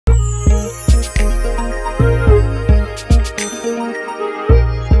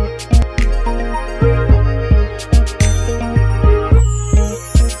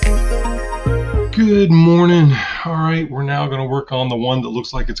right, we're now going to work on the one that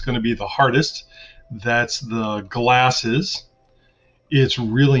looks like it's going to be the hardest. That's the glasses. It's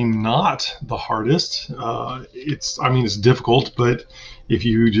really not the hardest. It's difficult, but if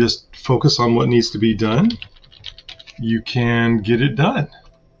you just focus on what needs to be done, you can get it done.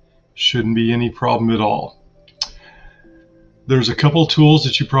 Shouldn't be any problem at all. There's a couple tools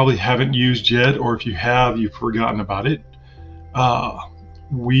that you probably haven't used yet, or if you have, you've forgotten about it.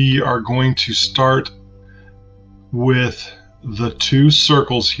 We are going to start with the two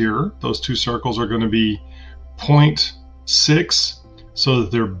circles here. Those two circles are going to be 0.6, so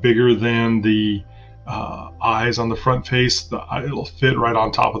that they're bigger than the eyes on the front face. It'll fit right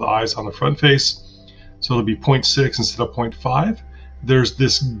on top of the eyes on the front face. So it'll be 0.6 instead of 0.5. There's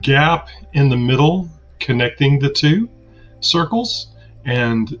this gap in the middle connecting the two circles,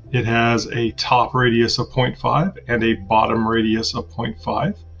 and it has a top radius of 0.5 and a bottom radius of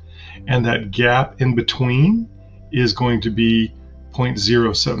 0.5. And that gap in between is going to be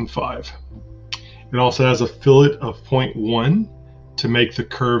 0.075. It also has a fillet of 0.1 to make the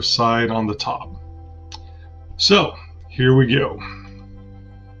curved side on the top. So here we go.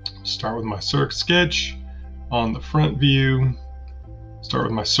 Start with my circle sketch on the front view. Start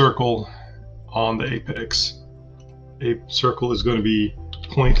with my circle on the apex. A circle is going to be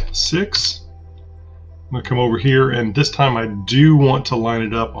 0.6. I'm going to come over here, and this time I do want to line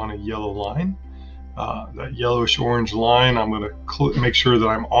it up on a yellow line. That yellowish orange line, I'm going to make sure that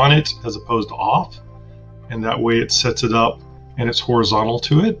I'm on it as opposed to off, and that way it sets it up and it's horizontal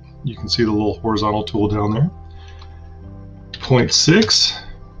to it. You can see the little horizontal tool down there. 0.6.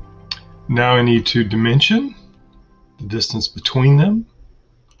 Now I need to dimension the distance between them.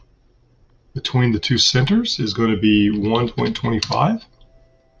 Between the two centers is going to be 1.25. I'm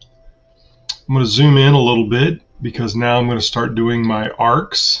going to zoom in a little bit because now I'm going to start doing my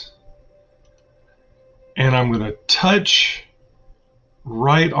arcs. And I'm going to touch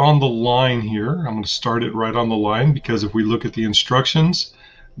right on the line here. I'm going to start it right on the line because if we look at the instructions,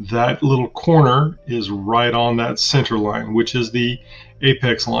 that little corner is right on that center line, which is the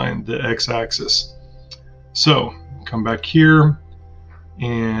apex line, the x-axis. So come back here,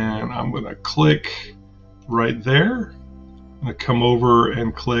 and I'm going to click right there. I'm going to come over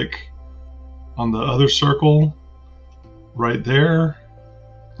and click on the other circle right there.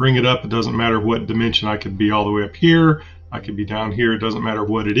 Bring it up. It doesn't matter what dimension. I could be all the way up here. I could be down here. It doesn't matter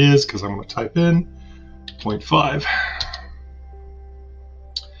what it is because I'm going to type in 0.5.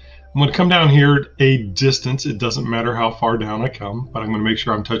 I'm going to come down here a distance. It doesn't matter how far down I come, but I'm going to make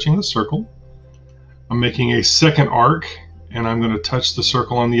sure I'm touching the circle. I'm making a second arc, and I'm going to touch the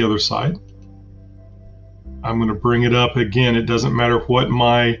circle on the other side. I'm going to bring it up again. It doesn't matter what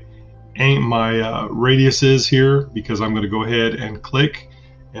my radius is here because I'm going to go ahead and click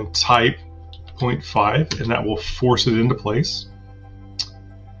and type 0.5, and that will force it into place.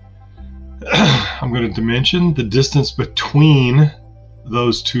 I'm going to dimension the distance between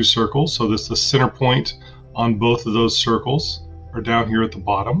those two circles. So this is the center point on both of those circles are down here at the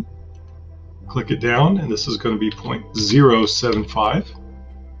bottom. Click it down, and this is going to be 0.075.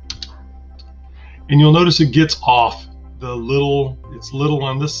 And you'll notice it gets off it's little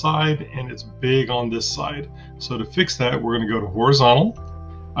on this side and it's big on this side. So to fix that, we're going to go to horizontal.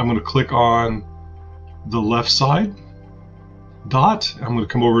 I'm going to click on the left side dot. I'm going to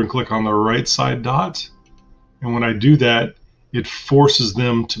come over and click on the right side dot. And when I do that, it forces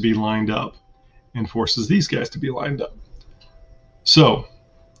them to be lined up and forces these guys to be lined up. So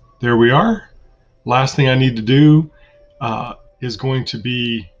there we are. Last thing I need to do is going to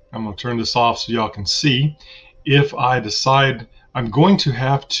be, I'm going to turn this off so y'all can see. If I decide I'm going to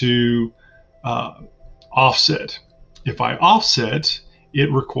have to offset. If I offset,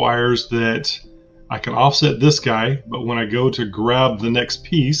 it requires that I can offset this guy, but when I go to grab the next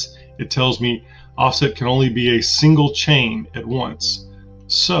piece, it tells me offset can only be a single chain at once.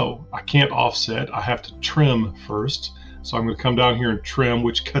 So I can't offset, I have to trim first. So I'm going to come down here and trim,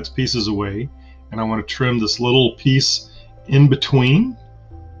 which cuts pieces away. And I want to trim this little piece in between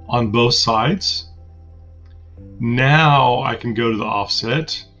on both sides. Now I can go to the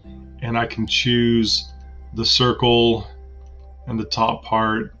offset and I can choose the circle and the top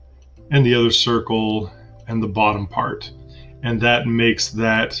part and the other circle and the bottom part. And that makes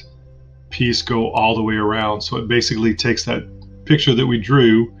that piece go all the way around. So it basically takes that picture that we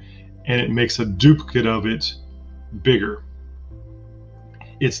drew and it makes a duplicate of it bigger.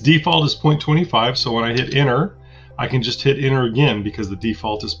 Its default is 0.25, so when I hit enter, I can just hit enter again because the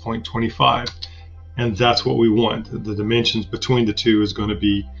default is 0.25, and that's what we want. The dimensions between the two is going to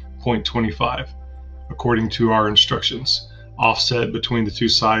be 0.25 according to our instructions. Offset between the two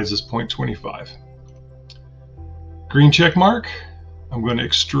sides is 0.25. Green check mark. I'm going to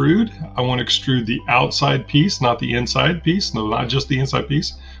extrude. I want to extrude the outside piece, not the inside piece. No, not just the inside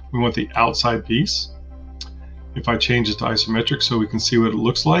piece. We want the outside piece. If I change it to isometric so we can see what it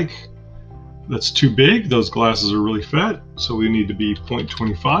looks like, that's too big. Those glasses are really fat, so we need to be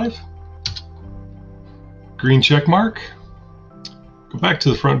 0.25. Green check mark. Go back to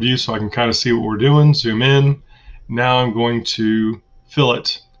the front view so I can kind of see what we're doing. Zoom in. Now I'm going to fill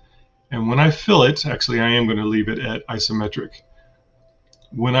it. And when I fill it, actually I am going to leave it at isometric.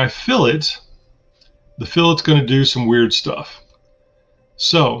 When I fill it, the fillet's going to do some weird stuff.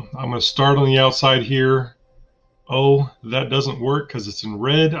 So I'm going to start on the outside here. Oh, that doesn't work because it's in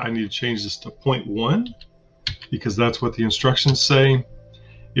red. I need to change this to 0.1 because that's what the instructions say.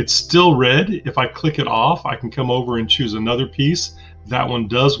 It's still red. If I click it off, I can come over and choose another piece. That one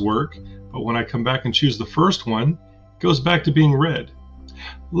does work, but when I come back and choose the first one, it goes back to being red.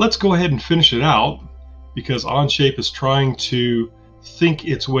 Let's go ahead and finish it out because Onshape is trying to think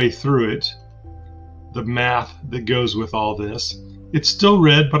its way through it, the math that goes with all this. It's still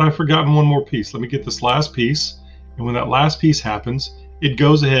red, but I've forgotten one more piece. Let me get this last piece, and when that last piece happens, it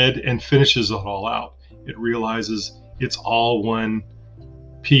goes ahead and finishes it all out. It realizes it's all one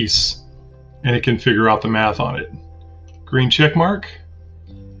piece, and it can figure out the math on it. Green check mark,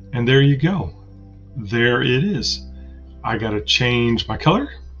 and there you go. There it is. I gotta change my color.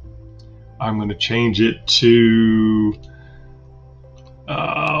 I'm gonna change it to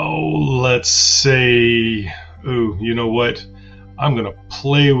let's say, oh, you know what? I'm gonna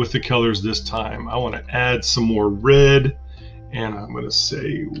play with the colors this time. I want to add some more red, and I'm gonna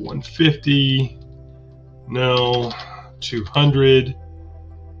say 150. No, 200.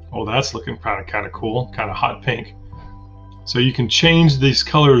 Oh, that's looking kind of cool, kind of hot pink. So you can change these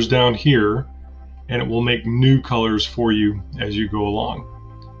colors down here, and it will make new colors for you as you go along.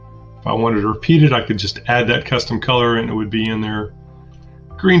 If I wanted to repeat it, I could just add that custom color, and it would be in there.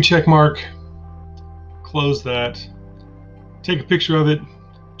 Green check mark, close that, take a picture of it,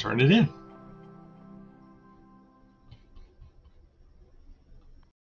 turn it in.